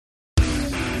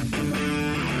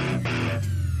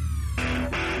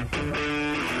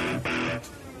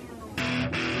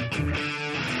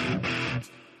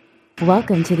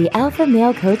Welcome to the Alpha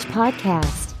Male Coach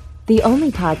Podcast, the only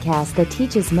podcast that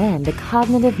teaches men the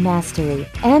cognitive mastery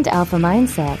and alpha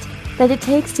mindset that it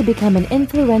takes to become an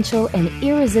influential and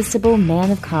irresistible man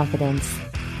of confidence.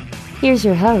 Here's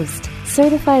your host,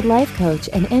 certified life coach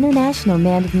and international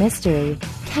man of mystery,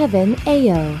 Kevin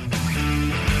Ayo.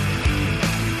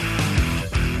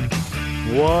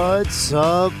 What's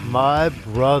up, my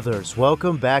brothers?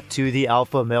 Welcome back to the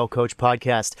Alpha Male Coach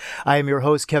Podcast. I am your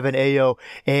host, Kevin Ayo,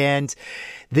 and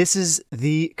this is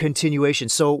the continuation.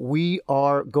 So we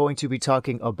are going to be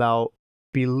talking about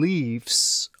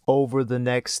beliefs over the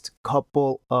next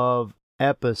couple of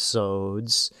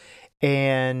episodes.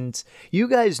 And you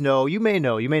guys know, you may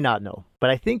not know, but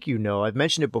I think you know, I've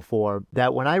mentioned it before,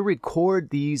 that when I record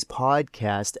these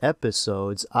podcast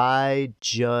episodes, I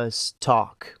just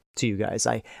talk to you guys.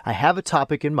 I have a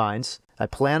topic in mind. I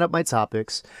plan up my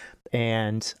topics,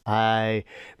 and I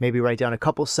maybe write down a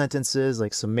couple sentences,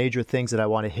 like some major things that I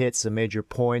want to hit, some major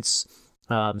points,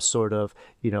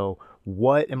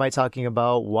 what am I talking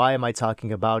about? Why am I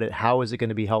talking about it? How is it going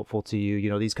to be helpful to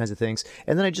you? These kinds of things.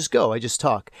 And then I just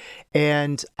talk.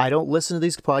 And I don't listen to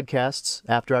these podcasts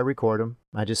after I record them.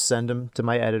 I just send them to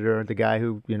my editor, the guy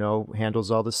who, handles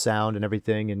all the sound and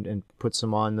everything and puts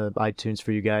them on the iTunes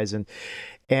for you guys.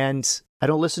 And I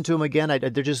don't listen to them again.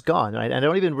 They're just gone. I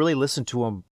don't even really listen to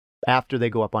them after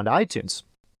they go up onto iTunes.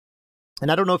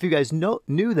 And I don't know if you guys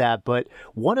knew that, but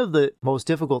one of the most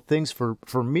difficult things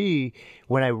for me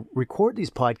when I record these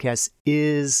podcasts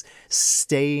is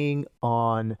staying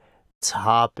on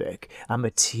topic. I'm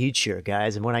a teacher,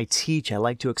 guys, and when I teach, I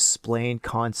like to explain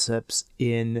concepts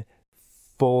in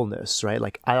fullness, right?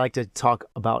 Like I like to talk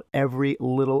about every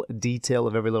little detail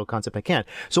of every little concept I can.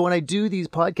 So when I do these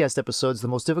podcast episodes, the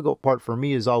most difficult part for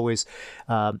me is always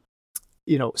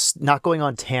not going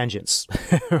on tangents,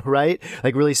 right?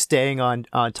 Like really staying on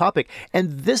topic.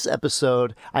 And this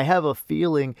episode, I have a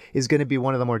feeling, is going to be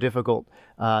one of the more difficult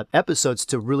episodes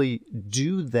to really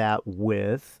do that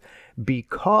with,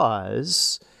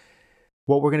 because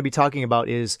what we're going to be talking about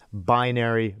is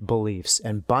binary beliefs.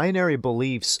 And binary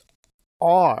beliefs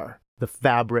are the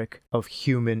fabric of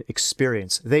human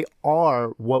experience. They are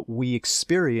what we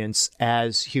experience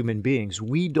as human beings.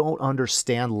 We don't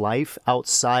understand life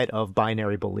outside of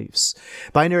binary beliefs.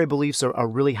 Binary beliefs are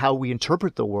really how we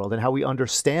interpret the world and how we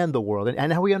understand the world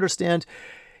and how we understand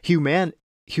humanity.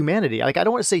 Like, I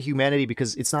don't want to say humanity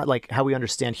because it's not like how we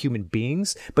understand human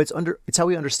beings, but it's how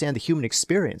we understand the human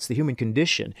experience, the human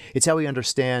condition. It's how we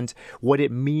understand what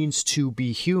it means to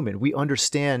be human. We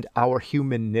understand our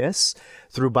humanness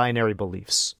through binary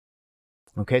beliefs.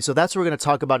 Okay, so that's what we're going to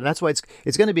talk about, and that's why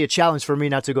it's going to be a challenge for me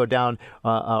not to go down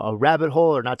a rabbit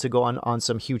hole or not to go on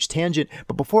some huge tangent.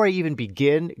 But before I even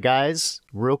begin, guys,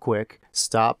 real quick,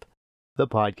 stop the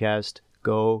podcast.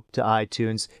 Go to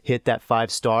iTunes, hit that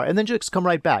 5-star, and then just come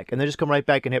right back. And then just come right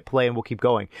back and hit play, and we'll keep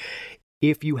going.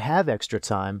 If you have extra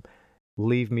time,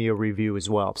 leave me a review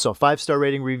as well. So 5-star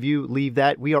rating review, leave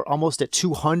that. We are almost at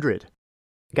 200.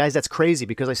 Guys, that's crazy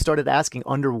because I started asking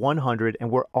under 100, and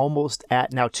we're almost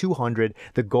at now 200.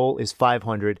 The goal is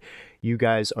 500. You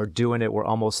guys are doing it. We're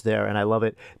almost there, and I love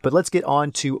it. But let's get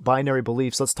on to binary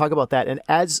beliefs. Let's talk about that. And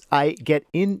as I get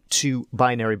into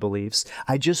binary beliefs,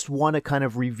 I just want to kind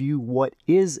of review what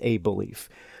is a belief,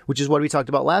 which is what we talked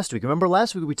about last week. Remember,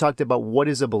 last week we talked about what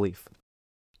is a belief.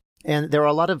 And there are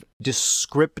a lot of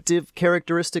descriptive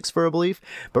characteristics for a belief,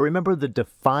 but remember the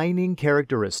defining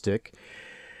characteristic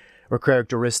or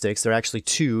characteristics. There are actually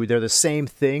two. They're the same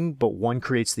thing, but one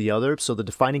creates the other. So the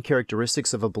defining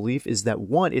characteristics of a belief is that,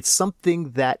 one, it's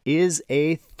something that is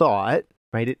a thought,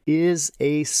 right? It is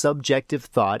a subjective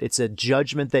thought. It's a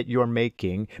judgment that you're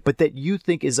making, but that you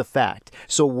think is a fact.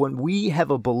 So when we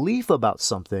have a belief about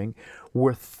something,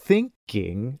 we're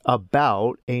thinking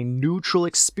about a neutral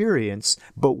experience,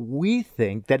 but we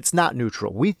think that it's not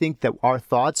neutral. We think that our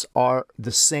thoughts are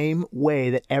the same way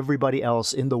that everybody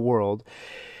else in the world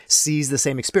sees the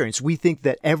same experience. We think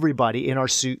that everybody in our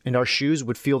shoes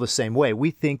would feel the same way. We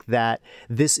think that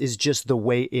this is just the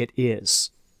way it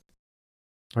is.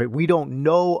 Right? We don't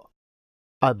know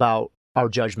about our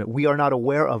judgment. We are not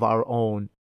aware of our own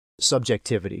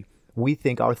subjectivity. We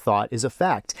think our thought is a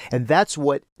fact. And that's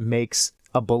what makes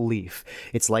a belief.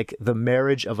 It's like the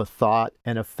marriage of a thought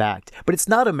and a fact. But it's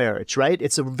not a marriage, right?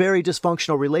 It's a very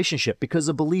dysfunctional relationship because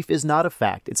a belief is not a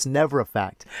fact. It's never a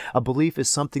fact. A belief is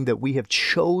something that we have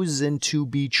chosen to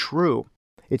be true.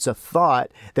 It's a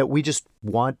thought that we just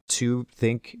want to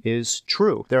think is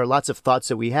true. There are lots of thoughts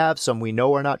that we have. Some we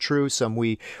know are not true. Some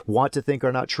we want to think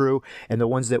are not true. And the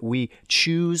ones that we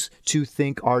choose to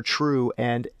think are true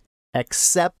and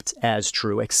accept as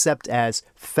true, accept as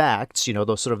facts,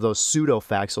 those pseudo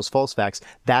facts, those false facts,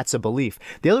 that's a belief.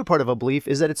 The other part of a belief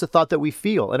is that it's a thought that we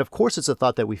feel. And of course it's a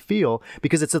thought that we feel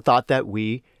because it's a thought that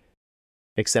we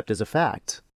accept as a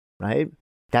fact, right?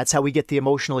 That's how we get the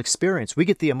emotional experience. We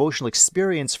get the emotional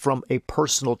experience from a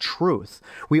personal truth.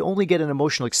 We only get an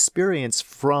emotional experience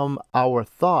from our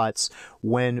thoughts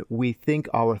when we think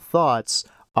our thoughts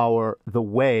are the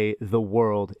way the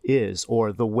world is,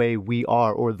 or the way we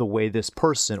are, or the way this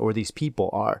person or these people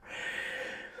are.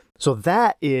 So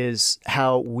that is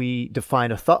how we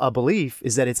define a belief,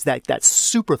 is that it's that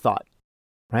super thought,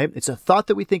 right? It's a thought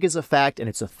that we think is a fact, and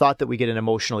it's a thought that we get an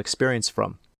emotional experience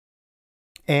from.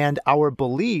 And our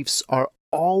beliefs are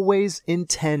always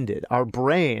intended, our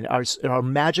brain, our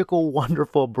magical,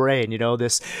 wonderful brain,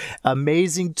 this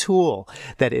amazing tool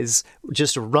that is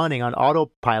just running on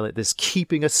autopilot, this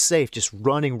keeping us safe, just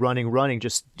running,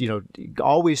 just,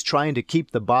 always trying to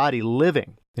keep the body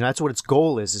living. That's what its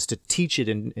goal is to teach it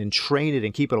and train it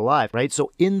and keep it alive, right?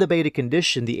 So in the beta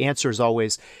condition, the answer is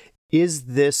always, is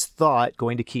this thought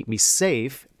going to keep me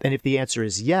safe? And if the answer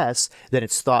is yes, then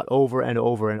it's thought over and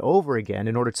over and over again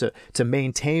in order to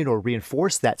maintain or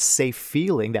reinforce that safe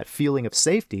feeling, that feeling of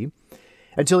safety,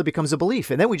 until it becomes a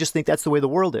belief. And then we just think that's the way the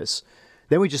world is.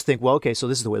 Then we just think, well, okay, so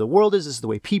this is the way the world is. This is the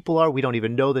way people are. We don't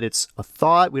even know that it's a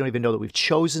thought. We don't even know that we've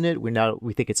chosen it.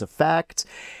 We think it's a fact.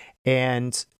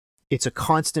 And it's a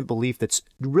constant belief that's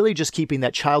really just keeping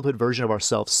that childhood version of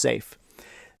ourselves safe.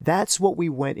 That's what we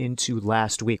went into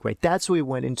last week, right? That's what we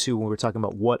went into when we were talking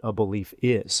about what a belief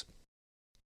is.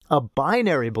 A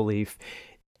binary belief,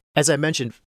 as I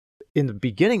mentioned in the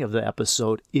beginning of the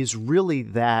episode, is really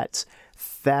that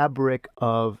fabric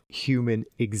of human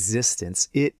existence.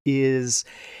 It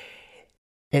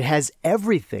has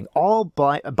everything. All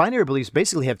binary beliefs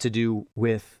basically have to do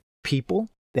with people.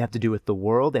 They have to do with the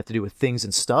world. They have to do with things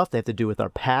and stuff. They have to do with our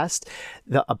past.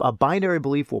 A binary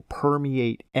belief will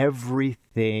permeate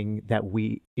everything that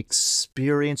we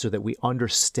experience or that we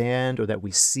understand or that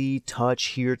we see, touch,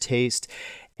 hear, taste,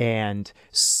 and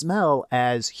smell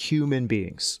as human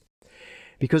beings.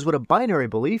 Because what a binary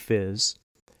belief is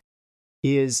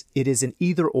it is an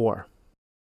either or,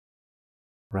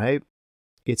 right?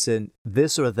 It's an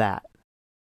this or that.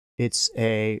 It's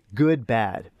a good,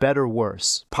 bad, better,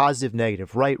 worse, positive,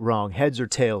 negative, right, wrong, heads or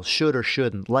tails, should or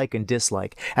shouldn't, like and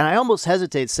dislike. And I almost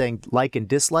hesitate saying like and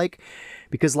dislike,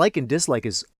 because like and dislike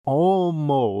is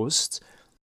almost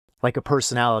like a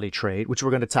personality trait, which we're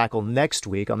going to tackle next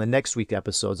week on the next week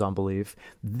episodes on belief.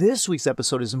 This week's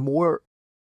episode is more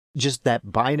just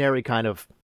that binary kind of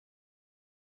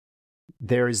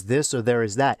there is this or there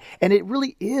is that. And it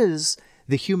really is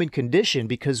the human condition,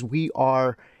 because we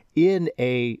are in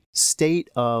a state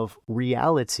of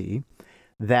reality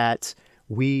that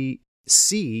we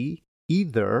see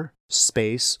either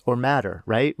space or matter,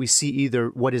 right? We see either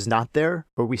what is not there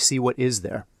or we see what is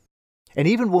there. And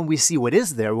even when we see what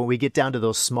is there, when we get down to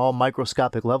those small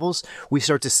microscopic levels, we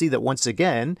start to see that once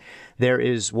again, there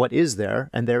is what is there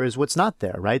and there is what's not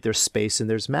there, right? There's space and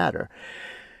there's matter.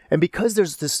 And because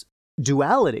there's this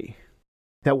duality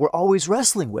that we're always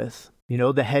wrestling with,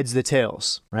 the heads, the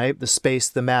tails, right? The space,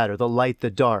 the matter, the light, the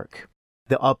dark,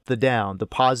 the up, the down, the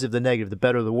positive, the negative, the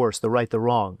better, the worse, the right, the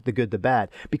wrong, the good, the bad.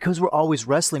 Because we're always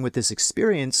wrestling with this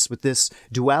experience, with this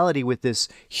duality, with this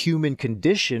human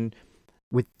condition,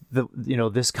 with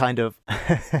this kind of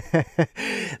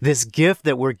this gift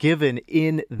that we're given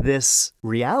in this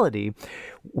reality,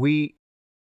 we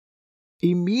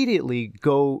immediately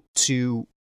go to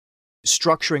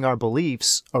structuring our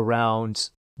beliefs around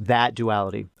that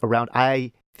duality, around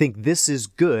I think this is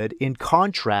good in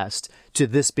contrast to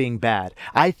this being bad.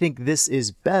 I think this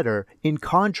is better in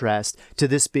contrast to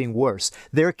this being worse.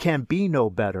 There can be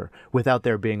no better without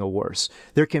there being a worse.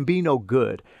 There can be no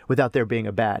good without there being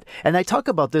a bad. And I talk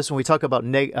about this when we talk about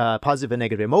positive and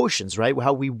negative emotions, right?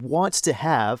 How we want to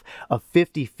have a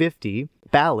 50-50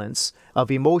 balance of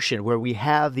emotion where we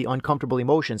have the uncomfortable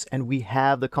emotions and we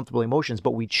have the comfortable emotions,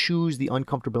 but we choose the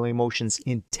uncomfortable emotions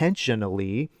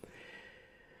intentionally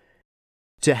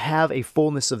to have a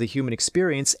fullness of the human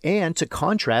experience and to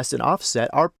contrast and offset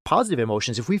our positive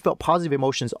emotions. If we felt positive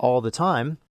emotions all the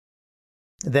time,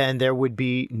 then there would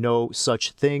be no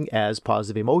such thing as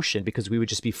positive emotion, because we would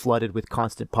just be flooded with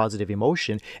constant positive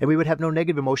emotion and we would have no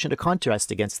negative emotion to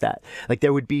contrast against that. Like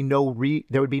there would be no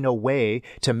way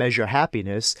to measure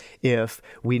happiness if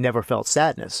we never felt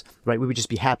sadness, right? We would just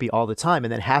be happy all the time,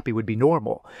 and then happy would be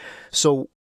normal. So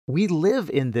we live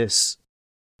in this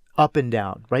up and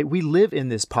down, right? We live in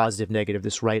this positive, negative,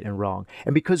 this right and wrong.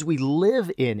 And because we live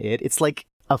in it, it's like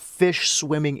a fish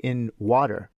swimming in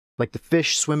water. like the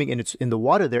fish swimming in the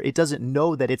water there, it doesn't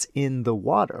know that it's in the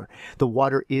water. The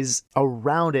water is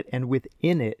around it and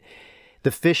within it.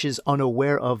 The fish is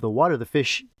unaware of the water. The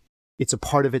fish, it's a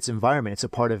part of its environment. It's a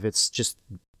part of its just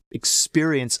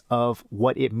experience of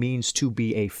what it means to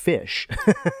be a fish.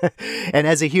 And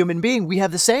as a human being, we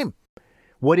have the same.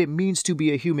 What it means to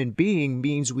be a human being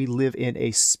means we live in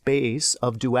a space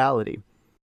of duality.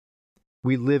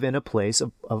 We live in a place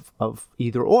of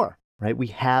either or, right? We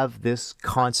have this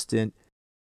constant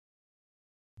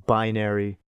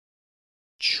binary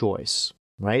choice,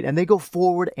 right? And they go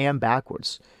forward and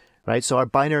backwards, right? So our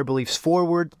binary beliefs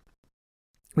forward,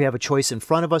 we have a choice in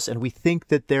front of us, and we think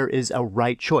that there is a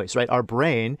right choice, right? Our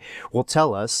brain will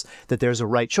tell us that there's a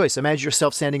right choice. Imagine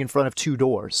yourself standing in front of two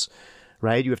doors,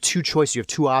 right? You have two choices, you have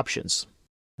two options,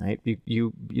 right?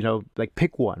 You know, like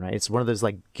pick one, right? It's one of those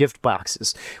like gift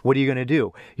boxes. What are you going to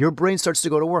do? Your brain starts to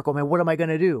go to work. Oh man, what am I going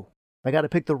to do? I got to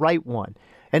pick the right one.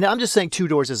 And I'm just saying two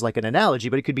doors is like an analogy,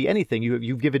 but it could be anything.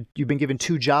 You've been given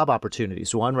two job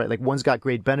opportunities. One, right, like one's got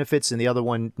great benefits, and the other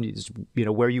one is, you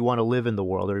know, where you want to live in the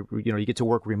world, or you know, you get to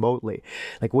work remotely.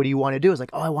 Like, what do you want to do? It's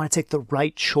like, oh, I want to take the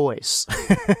right choice.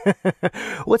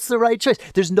 What's the right choice?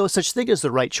 There's no such thing as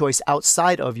the right choice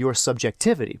outside of your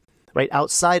subjectivity, right?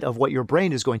 Outside of what your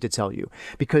brain is going to tell you,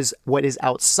 because what is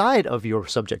outside of your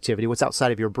subjectivity, what's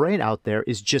outside of your brain out there,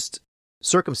 is just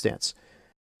circumstance.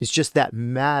 It's just that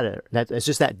matter, it's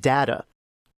just that data,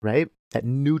 right? That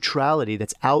neutrality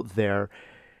that's out there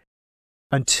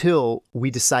until we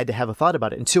decide to have a thought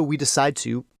about it, until we decide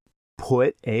to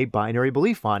put a binary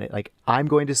belief on it. Like, I'm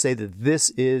going to say that this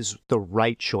is the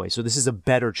right choice, or this is a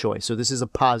better choice, or this is a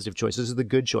positive choice, this is the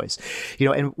good choice. You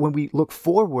know, and when we look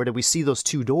forward and we see those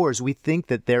two doors, we think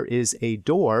that there is a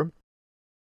door,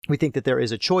 we think that there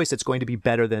is a choice that's going to be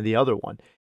better than the other one.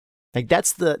 Like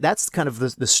that's kind of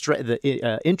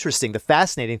the interesting, the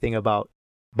fascinating thing about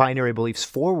binary beliefs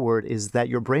forward is that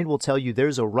your brain will tell you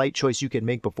there's a right choice you can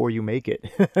make before you make it.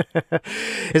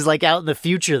 It's like out in the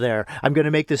future there, I'm going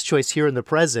to make this choice here in the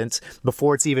present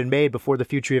before it's even made, before the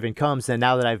future even comes. And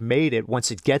now that I've made it, once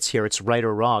it gets here, it's right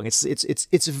or wrong. It's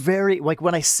very, like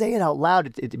when I say it out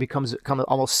loud, it becomes kind of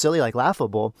almost silly, like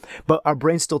laughable, but our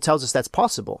brain still tells us that's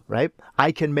possible, right?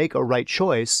 I can make a right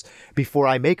choice before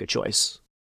I make a choice.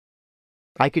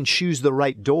 I can choose the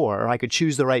right door, or I could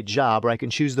choose the right job, or I can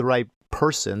choose the right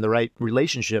person, the right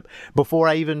relationship before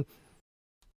I even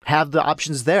have the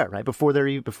options there, right?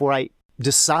 Before I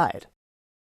decide.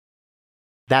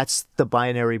 That's the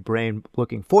binary brain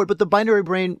looking forward. But the binary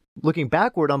brain looking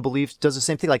backward on beliefs does the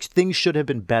same thing. Like, things should have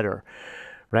been better,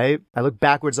 right? I look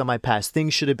backwards on my past.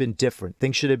 Things should have been different.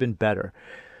 Things should have been better.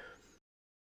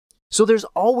 So there's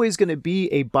always going to be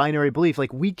a binary belief.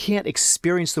 Like, we can't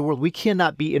experience the world. We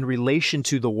cannot be in relation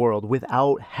to the world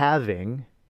without having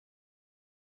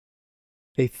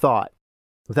a thought,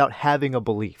 without having a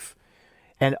belief.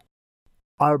 And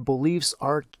our beliefs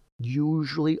are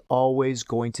usually always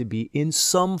going to be in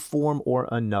some form or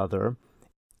another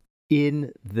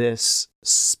in this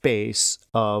space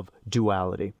of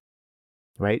duality,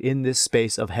 right? In this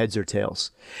space of heads or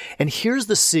tails. And here's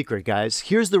the secret, guys.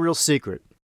 Here's the real secret.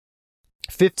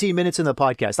 15 minutes in the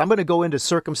podcast, I'm going to go into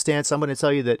circumstance. I'm going to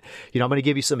tell you that, you know, I'm going to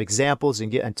give you some examples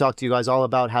and talk to you guys all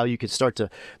about how you can start to,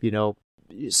 you know,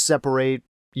 separate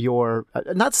your,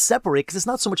 not separate, because it's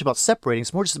not so much about separating.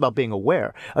 It's more just about being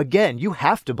aware. Again, you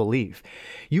have to believe.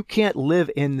 You can't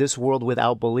live in this world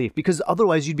without belief, because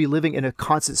otherwise you'd be living in a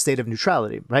constant state of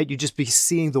neutrality, right? You'd just be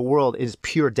seeing the world as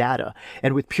pure data.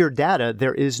 And with pure data,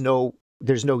 there's no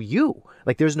you.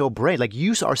 Like, there's no brain. Like,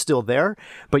 you are still there,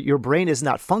 but your brain is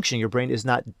not functioning. Your brain is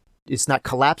not, it's not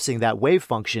collapsing that wave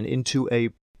function into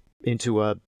a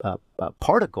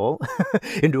particle,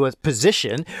 into a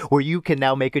position where you can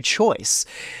now make a choice.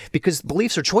 Because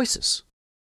beliefs are choices,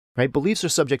 right? Beliefs are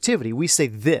subjectivity. We say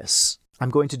this, I'm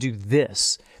going to do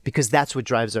this, because that's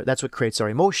what creates our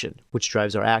emotion, which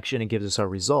drives our action and gives us our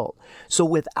result. So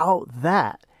without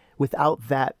that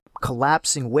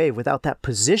collapsing wave, without that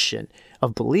position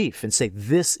of belief and say,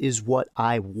 this is what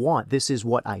I want, this is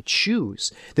what I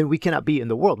choose, then we cannot be in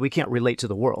the world. We can't relate to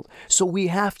the world. So we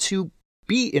have to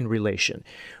be in relation.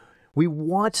 We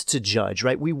want to judge,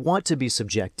 right? We want to be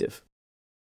subjective.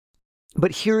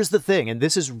 But here's the thing, and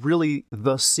this is really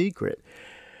the secret.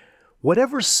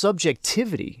 Whatever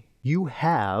subjectivity you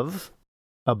have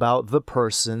about the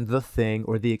person, the thing,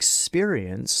 or the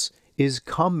experience is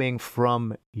coming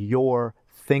from your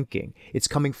thinking. It's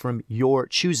coming from your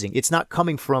choosing. It's not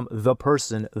coming from the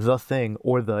person, the thing,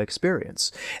 or the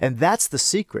experience. And that's the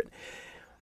secret.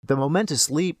 The momentous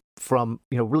leap from,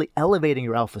 really elevating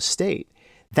your alpha state,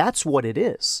 that's what it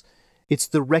is. It's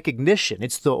the recognition,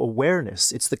 it's the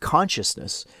awareness, it's the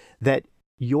consciousness that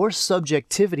your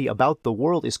subjectivity about the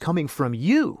world is coming from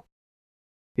you.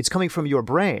 It's coming from your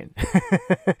brain,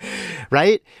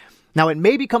 right? Now, it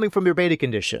may be coming from your beta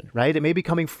condition, right? It may be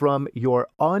coming from your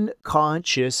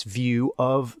unconscious view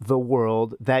of the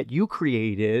world that you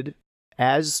created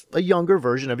as a younger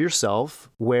version of yourself,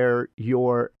 where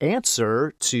your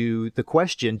answer to the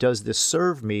question, does this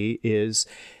serve me, is,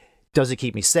 does it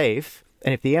keep me safe?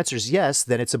 And if the answer is yes,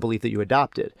 then it's a belief that you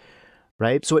adopted,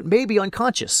 right? So it may be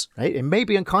unconscious, right? It may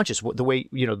be unconscious. The way,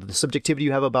 the subjectivity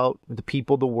you have about the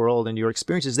people, the world, and your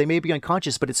experiences, they may be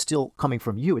unconscious, but it's still coming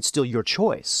from you. It's still your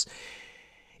choice.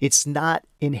 It's not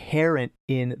inherent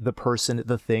in the person,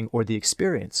 the thing, or the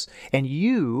experience. And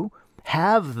you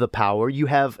have the power. You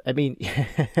have,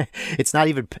 it's not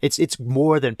even, it's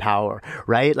more than power,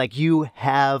 right? Like, you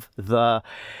have the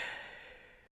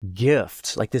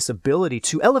gift, like this ability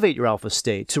to elevate your alpha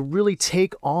state, to really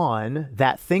take on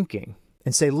that thinking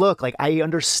and say, look, like, I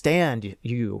understand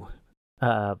you,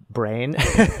 brain.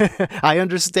 I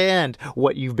understand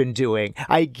what you've been doing.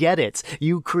 I get it.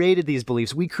 You created these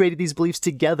beliefs. We created these beliefs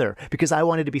together because I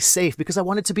wanted to be safe, because I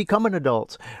wanted to become an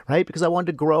adult, right? Because I wanted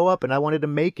to grow up and I wanted to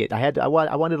make it. I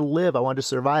wanted to live. I wanted to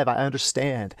survive. I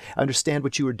understand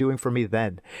what you were doing for me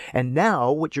then. And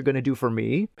now what you're going to do for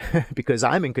me, because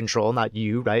I'm in control, not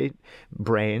you, right?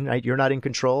 Brain, right? You're not in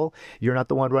control. You're not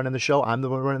the one running the show. I'm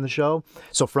the one running the show.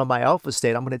 So from my alpha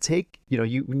state, I'm going to take, now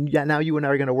you and I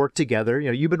are going to work together.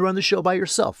 You've been running the show by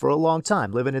yourself for a long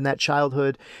time, living in that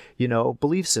childhood,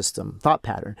 belief system, thought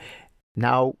pattern.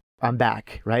 Now I'm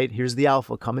back, right? Here's the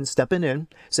alpha coming, stepping in,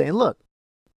 saying, look,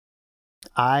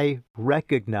 I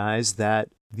recognize that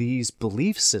these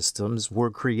belief systems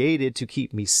were created to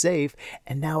keep me safe,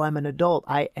 and now I'm an adult.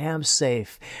 I am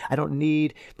safe. I don't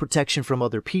need protection from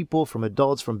other people, from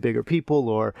adults, from bigger people,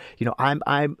 or,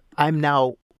 I'm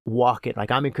now walk it,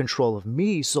 like, I'm in control of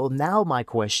me. So now my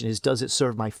question is, does it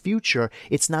serve my future?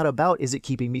 It's not about, is it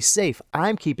keeping me safe?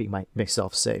 I'm keeping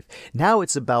myself safe. Now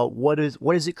it's about, what is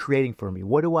it creating for me?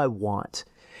 What do I want?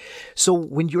 So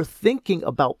when you're thinking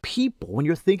about people, when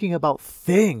you're thinking about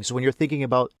things, when you're thinking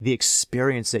about the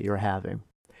experience that you're having,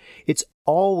 it's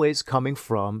always coming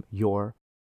from your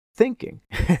thinking.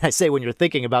 I say when you're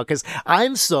thinking about, because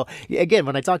again,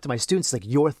 when I talk to my students, like,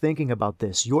 you're thinking about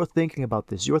this, you're thinking about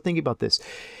this, you're thinking about this.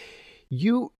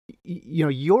 You're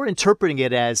interpreting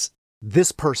it as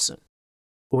this person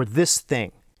or this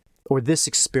thing or this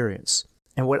experience.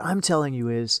 And what I'm telling you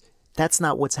is, that's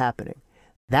not what's happening.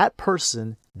 That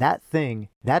person, that thing,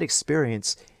 that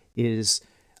experience is,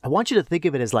 I want you to think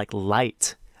of it as like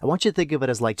light. I want you to think of it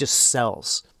as like just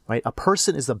cells. Right? A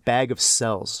person is a bag of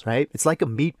cells, right? It's like a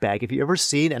meat bag. If you ever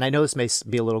seen, and I know this may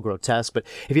be a little grotesque, but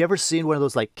have you ever seen one of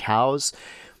those like cows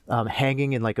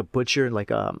hanging in like a butcher, in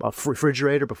like a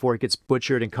refrigerator before it gets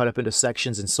butchered and cut up into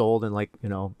sections and sold in like,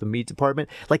 the meat department?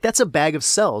 Like, that's a bag of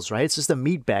cells, right? It's just a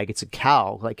meat bag. It's a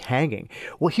cow like hanging.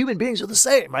 Well, human beings are the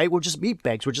same, right? We're just meat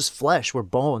bags. We're just flesh. We're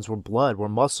bones. We're blood. We're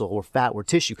muscle. We're fat. We're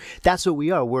tissue. That's what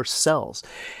we are. We're cells.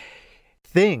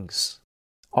 Things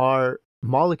are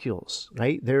molecules,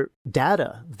 right? They're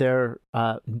data. They're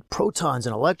protons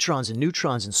and electrons and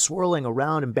neutrons and swirling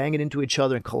around and banging into each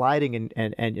other and colliding.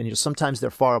 And sometimes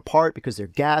they're far apart because they're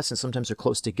gas, and sometimes they're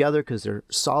close together because they're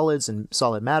solids and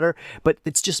solid matter. But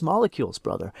it's just molecules,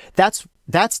 brother. That's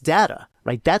data,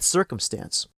 right? That's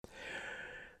circumstance.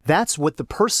 That's what the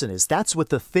person is. That's what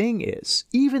the thing is.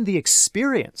 Even the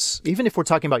experience, even if we're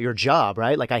talking about your job,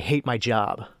 right? Like, I hate my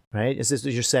job. Right? Is this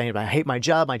what you're saying? I hate my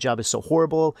job. My job is so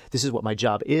horrible. This is what my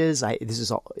job is.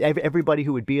 Everybody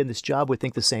who would be in this job would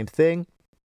think the same thing.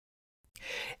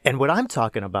 And what I'm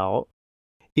talking about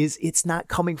is, it's not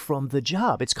coming from the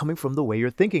job. It's coming from the way you're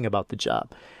thinking about the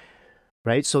job.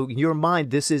 Right? So in your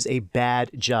mind, this is a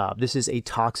bad job. This is a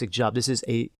toxic job. This is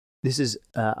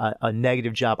a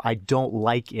negative job. I don't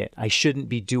like it. I shouldn't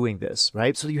be doing this,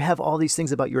 right? So you have all these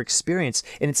things about your experience,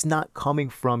 and it's not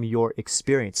coming from your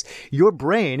experience. Your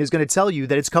brain is going to tell you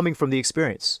that it's coming from the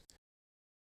experience.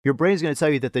 Your brain is going to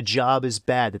tell you that the job is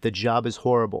bad, that the job is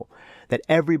horrible, that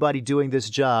everybody doing this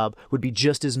job would be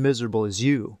just as miserable as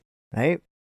you, right?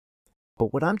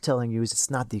 But what I'm telling you is, it's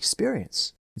not the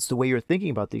experience. It's the way you're thinking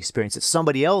about the experience. It's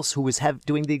somebody else who is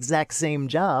doing the exact same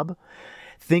job,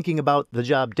 thinking about the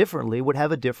job differently, would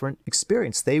have a different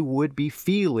experience. They would be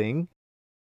feeling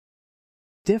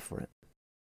different.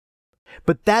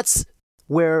 But that's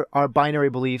where our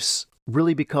binary beliefs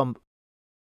really become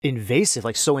invasive,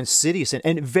 like so insidious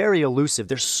and very elusive.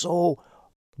 They're so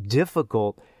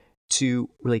difficult to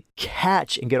really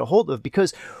catch and get a hold of,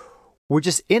 because we're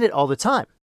just in it all the time.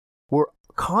 We're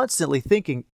constantly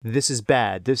thinking, this is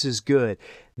bad, this is good,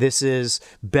 This is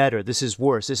better. This is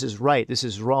worse. This is right. This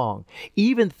is wrong.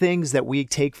 Even things that we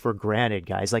take for granted,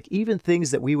 guys, like even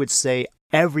things that we would say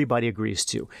everybody agrees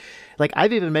to. Like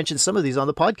I've even mentioned some of these on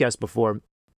the podcast before.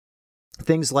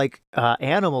 Things like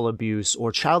animal abuse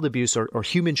or child abuse or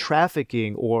human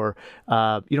trafficking or,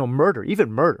 murder,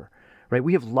 even murder, right?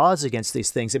 We have laws against these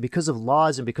things. And because of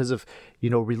laws and because of,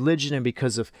 religion and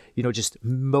because of, just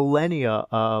millennia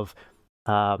of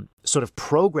sort of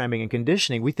programming and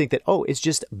conditioning, we think that, it's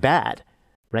just bad,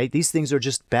 right? These things are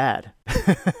just bad.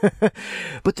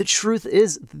 But the truth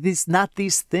is, not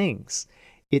these things.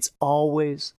 It's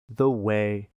always the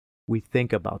way we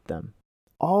think about them.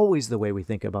 Always the way we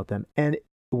think about them. And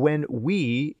when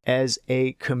we, as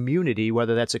a community,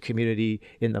 whether that's a community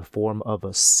in the form of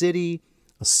a city,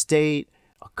 a state,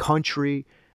 a country,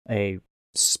 a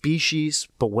species,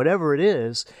 but whatever it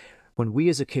is, when we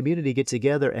as a community get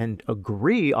together and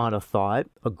agree on a thought,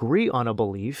 agree on a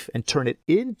belief, and turn it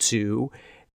into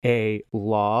a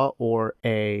law or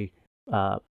a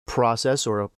process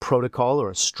or a protocol or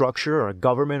a structure or a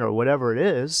government or whatever it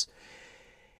is,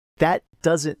 that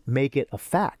doesn't make it a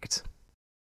fact.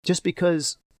 Just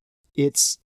because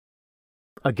it's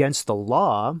against the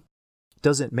law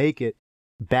doesn't make it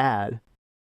bad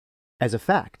as a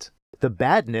fact. The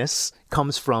badness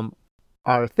comes from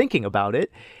our thinking about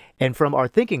it. And from our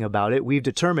thinking about it, we've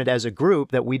determined as a group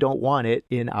that we don't want it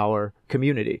in our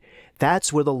community.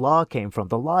 That's where the law came from.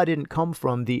 The law didn't come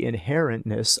from the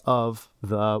inherentness of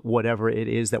the whatever it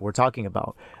is that we're talking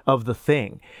about, of the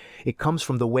thing. It comes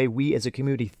from the way we as a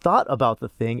community thought about the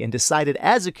thing and decided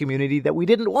as a community that we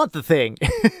didn't want the thing.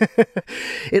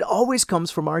 It always comes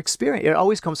from our experience. It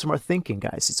always comes from our thinking,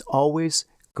 guys. It's always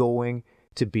going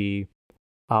to be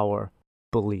our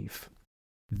belief.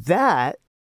 That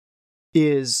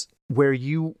is where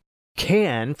you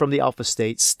can, from the alpha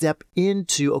state, step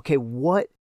into, okay, what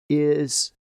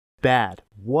is bad?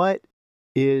 What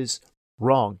is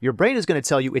wrong? Your brain is going to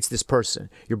tell you it's this person.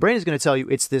 Your brain is going to tell you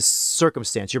it's this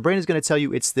circumstance. Your brain is going to tell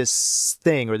you it's this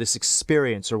thing or this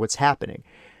experience or what's happening.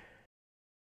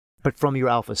 But from your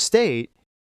alpha state,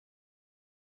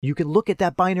 you can look at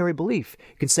that binary belief.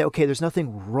 You can say, okay, there's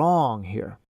nothing wrong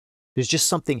here. There's just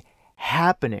something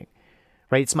happening,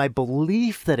 right? It's my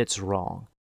belief that it's wrong.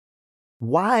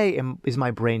 Why is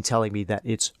my brain telling me that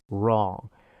it's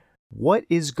wrong? What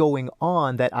is going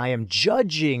on that I am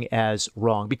judging as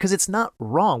wrong? Because it's not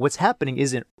wrong. What's happening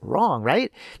isn't wrong,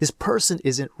 right? This person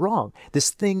isn't wrong. This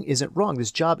thing isn't wrong.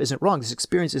 This job isn't wrong. This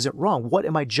experience isn't wrong. What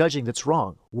am I judging that's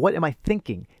wrong? What am I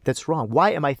thinking that's wrong? Why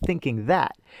am I thinking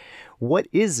that? What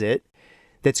is it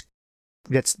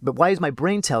but why is my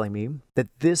brain telling me that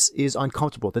this is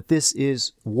uncomfortable, that this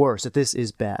is worse, that this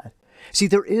is bad? See,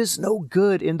 there is no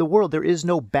good in the world. There is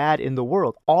no bad in the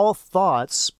world. All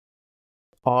thoughts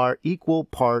are equal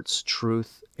parts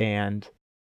truth and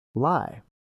lie.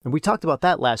 And we talked about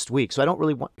that last week, so I don't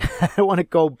want to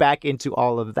go back into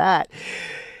all of that.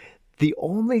 The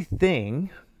only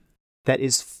thing that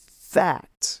is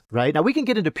fact, right? Now we can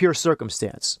get into pure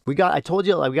circumstance. I told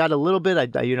you, we got a little bit,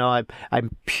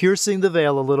 I'm piercing the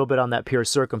veil a little bit on that pure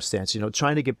circumstance,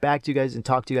 trying to get back to you guys and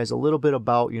talk to you guys a little bit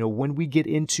about, when we get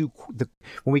into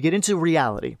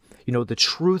reality, the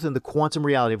truth and the quantum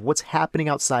reality of what's happening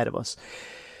outside of us,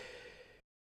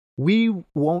 we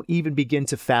won't even begin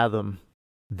to fathom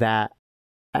that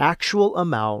actual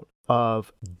amount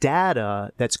of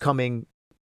data that's coming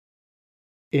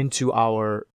into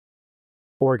our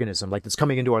organism, like that's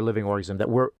coming into our living organism, that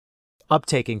we're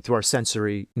uptaking through our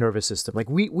sensory nervous system. Like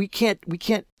we can't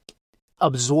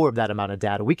absorb that amount of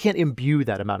data. We can't imbue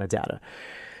that amount of data.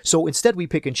 So instead we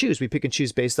pick and choose. We pick and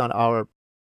choose based on our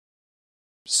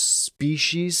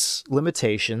species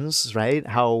limitations, right?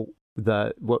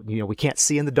 We can't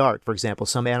see in the dark, for example.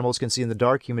 Some animals can see in the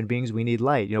dark. Human beings, we need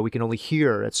light. We can only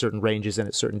hear at certain ranges and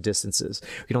at certain distances.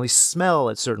 We can only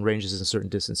smell at certain ranges and certain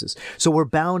distances. So we're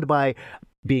bound by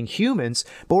being humans,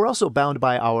 but we're also bound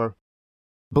by our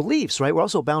beliefs, right? We're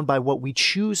also bound by what we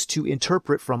choose to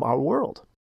interpret from our world.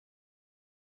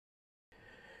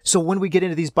 So when we get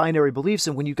into these binary beliefs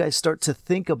and when you guys start to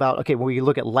think about, okay, when we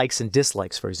look at likes and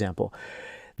dislikes, for example,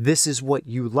 this is what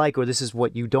you like or this is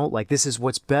what you don't like. This is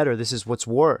what's better. This is what's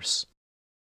worse.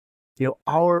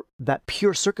 That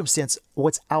pure circumstance,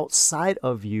 what's outside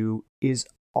of you is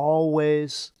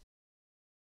always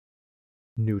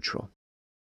neutral.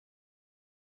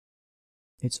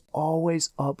 It's always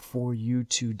up for you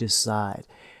to decide.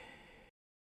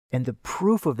 And the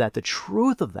proof of that, the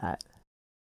truth of that,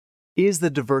 is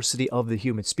the diversity of the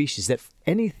human species. That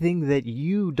anything that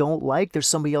you don't like, there's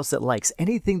somebody else that likes.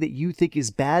 Anything that you think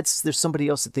is bad, there's somebody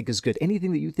else that thinks is good.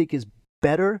 Anything that you think is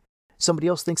better, somebody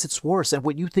else thinks it's worse. And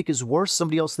what you think is worse,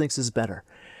 somebody else thinks is better.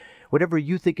 Whatever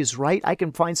you think is right, I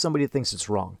can find somebody that thinks it's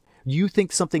wrong. You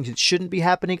think something that shouldn't be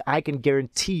happening, I can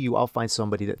guarantee you I'll find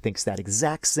somebody that thinks that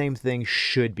exact same thing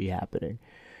should be happening.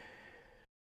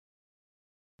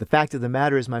 The fact of the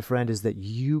matter is, my friend, is that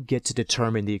you get to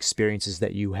determine the experiences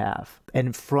that you have.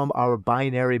 And from our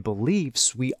binary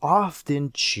beliefs, we often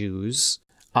choose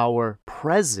our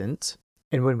present.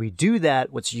 And when we do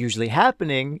that, what's usually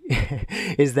happening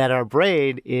is that our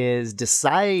brain is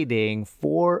deciding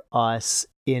for us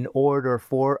in order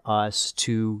for us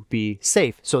to be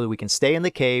safe, so that we can stay in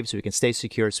the cave, so we can stay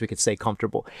secure, so we can stay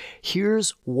comfortable.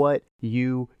 Here's what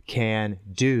you can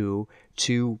do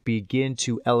to begin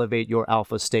to elevate your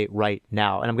alpha state right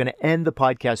now. And I'm going to end the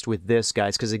podcast with this,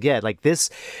 guys, because again, like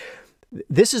this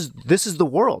is the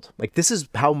world. Like, this is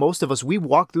how most of us, we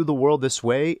walk through the world this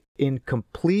way, in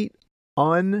complete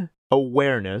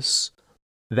unawareness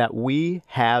that we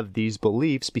have these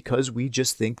beliefs because we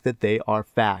just think that they are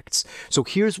facts. So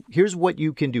here's what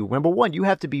you can do. Number one, you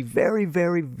have to be very,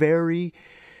 very, very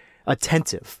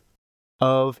attentive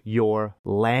of your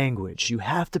language. You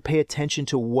have to pay attention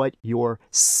to what you're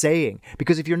saying,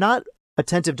 because if you're not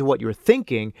attentive to what you're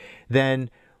thinking, then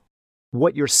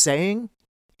what you're saying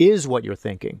is what you're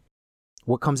thinking.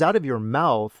 What comes out of your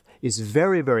mouth is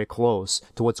very, very close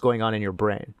to what's going on in your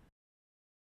brain.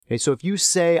 Okay, so if you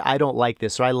say, I don't like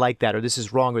this, or I like that, or this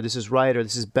is wrong, or this is right, or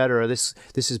this is better, or this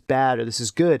is bad, or this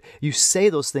is good, you say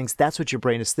those things, that's what your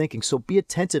brain is thinking. So be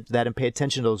attentive to that and pay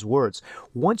attention to those words.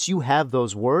 Once you have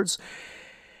those words,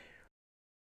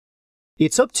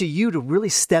 it's up to you to really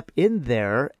step in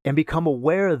there and become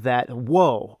aware that,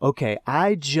 whoa, okay,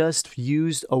 I just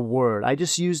used a word. I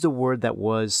just used a word that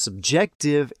was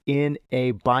subjective in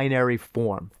a binary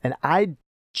form, and I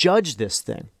judged this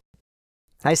thing.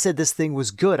 I said this thing was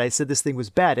good. I said this thing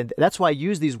was bad. And that's why I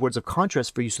use these words of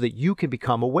contrast for you, so that you can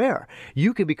become aware.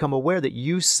 You can become aware that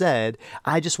you said,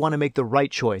 I just want to make the right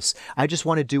choice. I just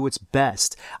want to do what's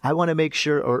best. I want to make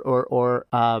sure,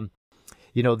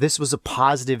 this was a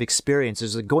positive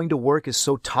experience. Going to work is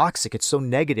so toxic. It's so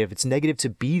negative. It's negative to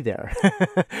be there.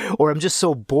 Or I'm just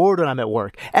so bored when I'm at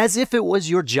work. As if it was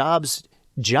your job's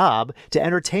job to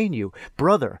entertain you.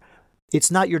 Brother, it's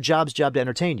not your job's job to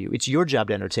entertain you. It's your job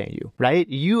to entertain you, right?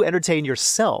 You entertain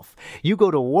yourself. You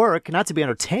go to work not to be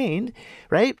entertained,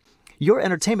 right? Your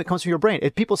entertainment comes from your brain.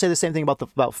 If people say the same thing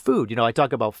about food, I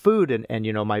talk about food and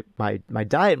my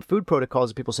diet and food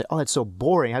protocols, and people say, oh, that's so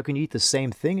boring. How can you eat the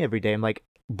same thing every day? I'm like,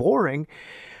 boring?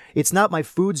 It's not my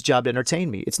food's job to entertain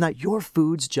me. It's not your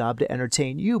food's job to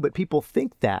entertain you, but people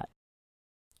think that,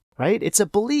 right? It's a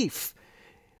belief.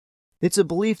 It's a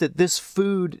belief that this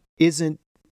food is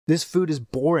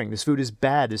boring. This food is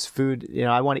bad. This food,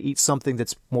 I want to eat something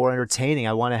that's more entertaining.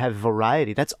 I want to have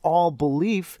variety. That's all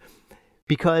belief,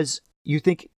 because you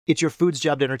think it's your food's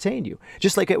job to entertain you.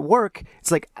 Just like at work,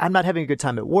 it's like, I'm not having a good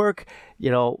time at work.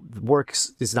 Work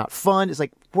is not fun. It's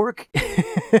like work.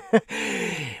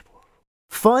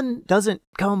 Fun doesn't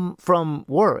come from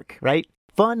work, right?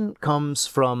 Fun comes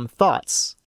from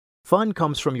thoughts. Fun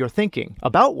comes from your thinking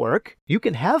about work. You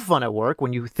can have fun at work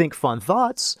when you think fun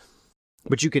thoughts,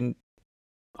 but you can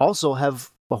also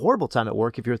have a horrible time at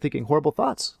work if you're thinking horrible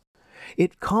thoughts.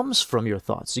 It comes from your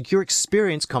thoughts. Your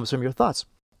experience comes from your thoughts.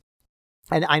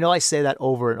 And I know I say that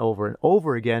over and over and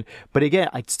over again, but again,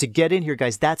 to get in here,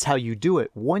 guys, that's how you do it.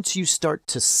 Once you start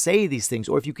to say these things,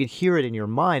 or if you can hear it in your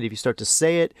mind, if you start to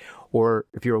say it, or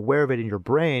if you're aware of it in your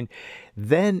brain,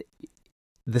 then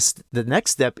the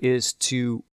next step is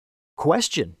to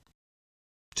question.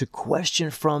 To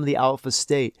question from the alpha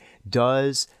state.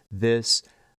 Does this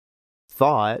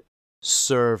thought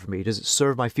serve me? Does it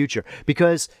serve my future?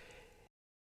 Because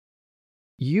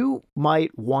you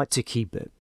might want to keep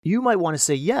it. You might want to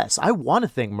say, yes, I want to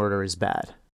think murder is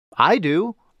bad. I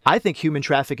do. I think human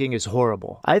trafficking is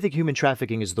horrible. I think human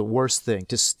trafficking is the worst thing.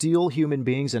 To steal human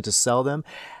beings and to sell them.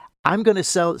 I'm going to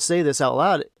say this out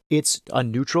loud. It's a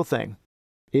neutral thing.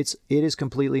 It is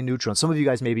completely neutral. And some of you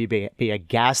guys may be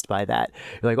aghast by that.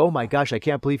 You're like, oh my gosh, I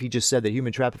can't believe he just said that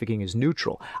human trafficking is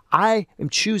neutral. I am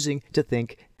choosing to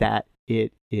think that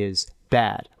it is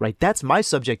bad, right? That's my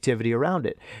subjectivity around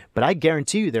it. But I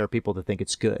guarantee you there are people that think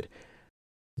it's good.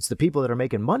 It's the people that are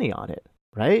making money on it,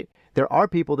 right? There are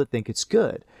people that think it's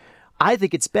good. I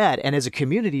think it's bad. And as a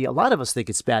community, a lot of us think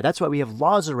it's bad. That's why we have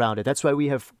laws around it. That's why we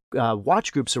have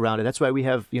watch groups around it. That's why we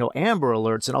have, Amber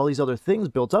Alerts and all these other things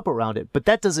built up around it. But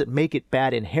that doesn't make it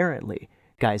bad inherently,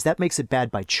 guys. That makes it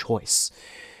bad by choice.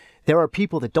 There are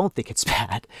people that don't think it's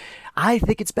bad. I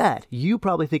think it's bad. You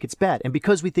probably think it's bad. And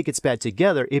because we think it's bad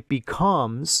together, it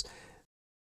becomes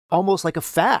almost like a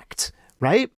fact.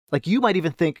 right? Like you might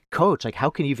even think, coach, like how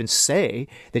can you even say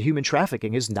that human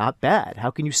trafficking is not bad?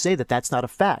 How can you say that that's not a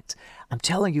fact? I'm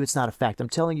telling you it's not a fact. I'm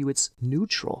telling you it's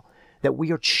neutral, that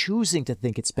we are choosing to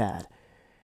think it's bad.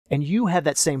 And you have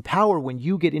that same power when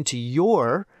you get into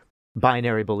your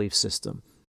binary belief system.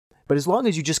 But as long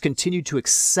as you just continue to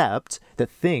accept that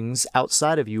things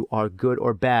outside of you are good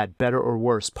or bad, better or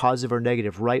worse, positive or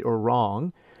negative, right or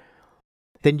wrong,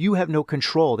 then you have no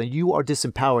control. Then you are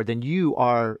disempowered. Then you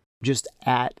are just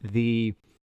at the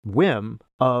whim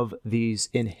of these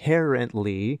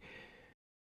inherently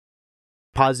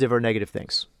positive or negative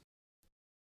things.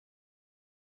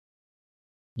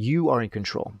 You are in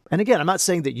control. And again, I'm not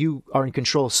saying that you are in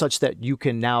control such that you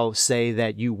can now say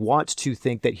that you want to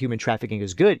think that human trafficking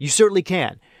is good. You certainly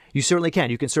can. You certainly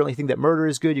can. You can certainly think that murder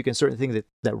is good. You can certainly think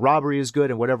that robbery is good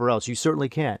and whatever else. You certainly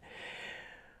can.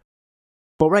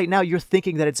 But right now you're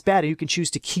thinking that it's bad and you can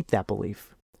choose to keep that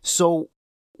belief. So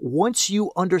once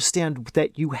you understand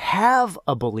that you have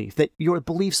a belief, that your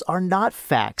beliefs are not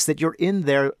facts, that you're in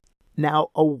there now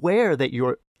aware that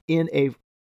you're in a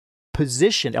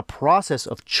position, a process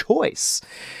of choice,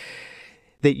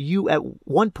 that you at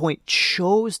one point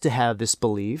chose to have this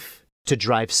belief to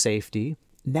drive safety.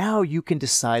 Now you can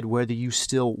decide whether you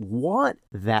still want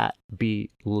that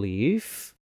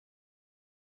belief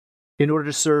in order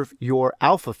to serve your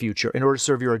alpha future, in order to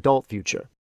serve your adult future,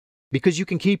 because you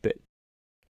can keep it.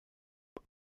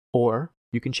 Or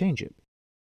you can change it.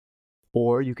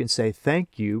 Or you can say,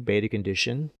 thank you, beta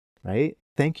condition, right?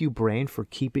 Thank you, brain, for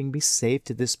keeping me safe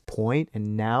to this point,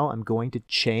 and now I'm going to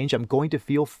change. I'm going to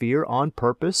feel fear on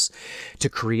purpose to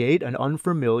create an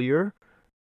unfamiliar,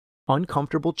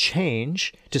 uncomfortable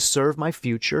change to serve my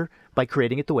future by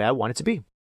creating it the way I want it to be.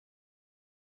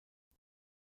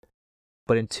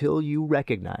 But until you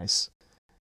recognize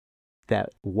that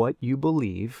what you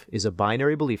believe is a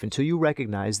binary belief, until you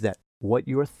recognize that what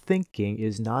you're thinking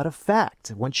is not a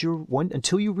fact,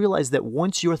 until you realize that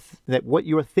that what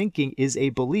you're thinking is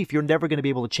a belief, you're never going to be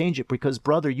able to change it, because,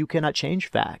 brother, you cannot change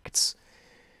facts.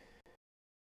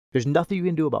 There's nothing you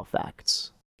can do about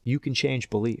facts. You can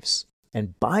change beliefs.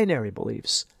 And binary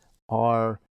beliefs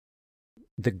are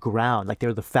the ground, like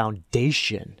they're the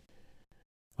foundation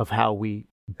of how we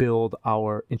build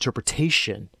our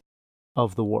interpretation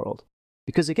of the world.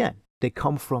 Because again, they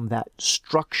come from that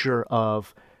structure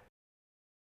of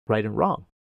right and wrong,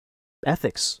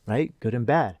 ethics, right? Good and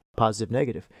bad, positive,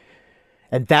 negative.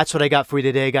 And that's what I got for you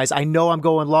today, guys. I know I'm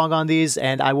going long on these,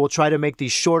 and I will try to make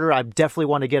these shorter. I definitely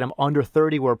want to get them under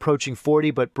 30. We're approaching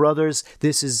 40, but brothers,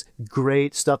 this is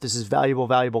great stuff. This is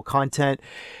valuable content.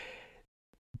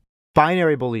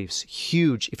 Binary beliefs,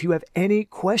 huge. If you have any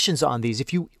questions on these,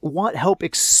 if you want help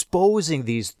exposing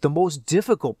these, the most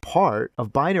difficult part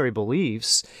of binary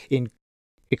beliefs in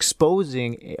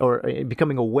exposing or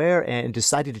becoming aware and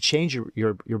deciding to change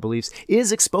your beliefs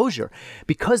is exposure.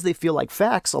 Because they feel like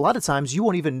facts, a lot of times you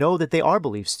won't even know that they are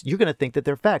beliefs. You're going to think that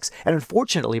they're facts. And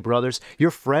unfortunately, brothers,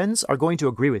 your friends are going to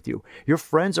agree with you. Your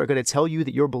friends are going to tell you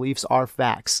that your beliefs are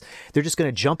facts. They're just going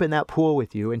to jump in that pool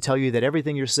with you and tell you that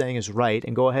everything you're saying is right,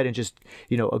 and go ahead and just,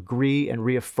 agree and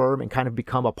reaffirm and kind of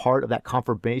become a part of that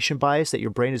confirmation bias that your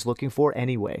brain is looking for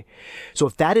anyway. So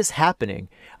if that is happening,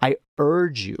 I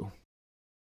urge you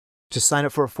to sign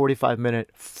up for a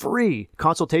 45-minute free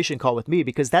consultation call with me,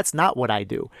 because that's not what I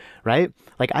do, right?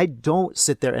 Like, I don't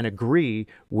sit there and agree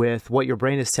with what your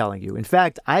brain is telling you. In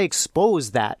fact, I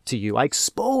expose that to you. I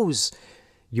expose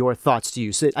your thoughts to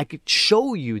you so that I could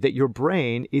show you that your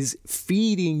brain is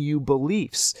feeding you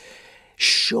beliefs.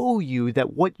 Show you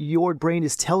that what your brain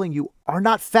is telling you are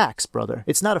not facts, brother.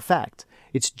 It's not a fact.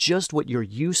 It's just what you're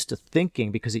used to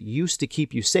thinking, because it used to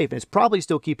keep you safe. And it's probably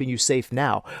still keeping you safe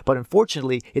now. But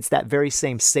unfortunately, it's that very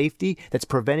same safety that's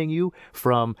preventing you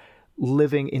from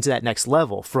living into that next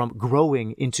level, from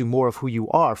growing into more of who you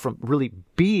are, from really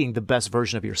being the best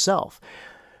version of yourself.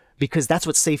 Because that's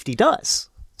what safety does.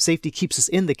 Safety keeps us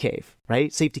in the cave,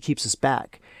 right? Safety keeps us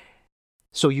back.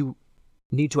 So you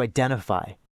need to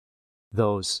identify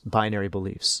those binary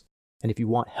beliefs. And if you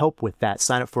want help with that,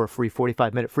 sign up for a free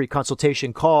 45-minute free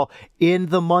consultation call. In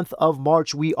the month of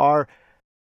March, we are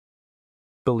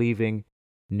believing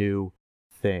new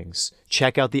things.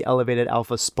 Check out the Elevated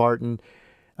Alpha Spartan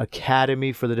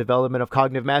Academy for the development of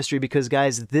cognitive mastery, because,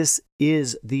 guys, this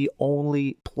is the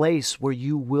only place where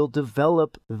you will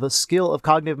develop the skill of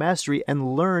cognitive mastery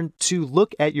and learn to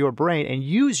look at your brain and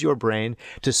use your brain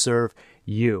to serve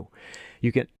you.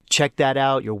 You can check that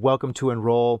out. You're welcome to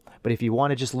enroll. But if you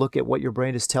want to just look at what your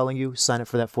brain is telling you, sign up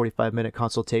for that 45-minute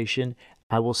consultation.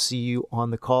 I will see you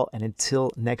on the call. And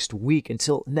until next week,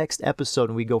 until next episode,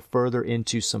 and we go further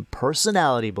into some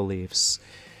personality beliefs,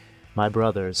 my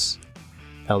brothers,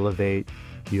 elevate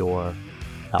your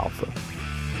alpha.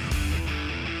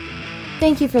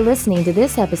 Thank you for listening to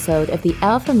this episode of the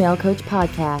Alpha Male Coach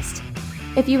Podcast.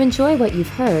 If you enjoy what you've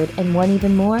heard and want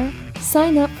even more,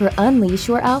 sign up for Unleash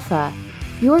Your Alpha,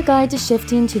 your guide to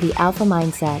shifting to the alpha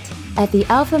mindset at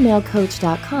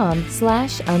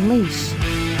thealphamalecoach.com/unleash.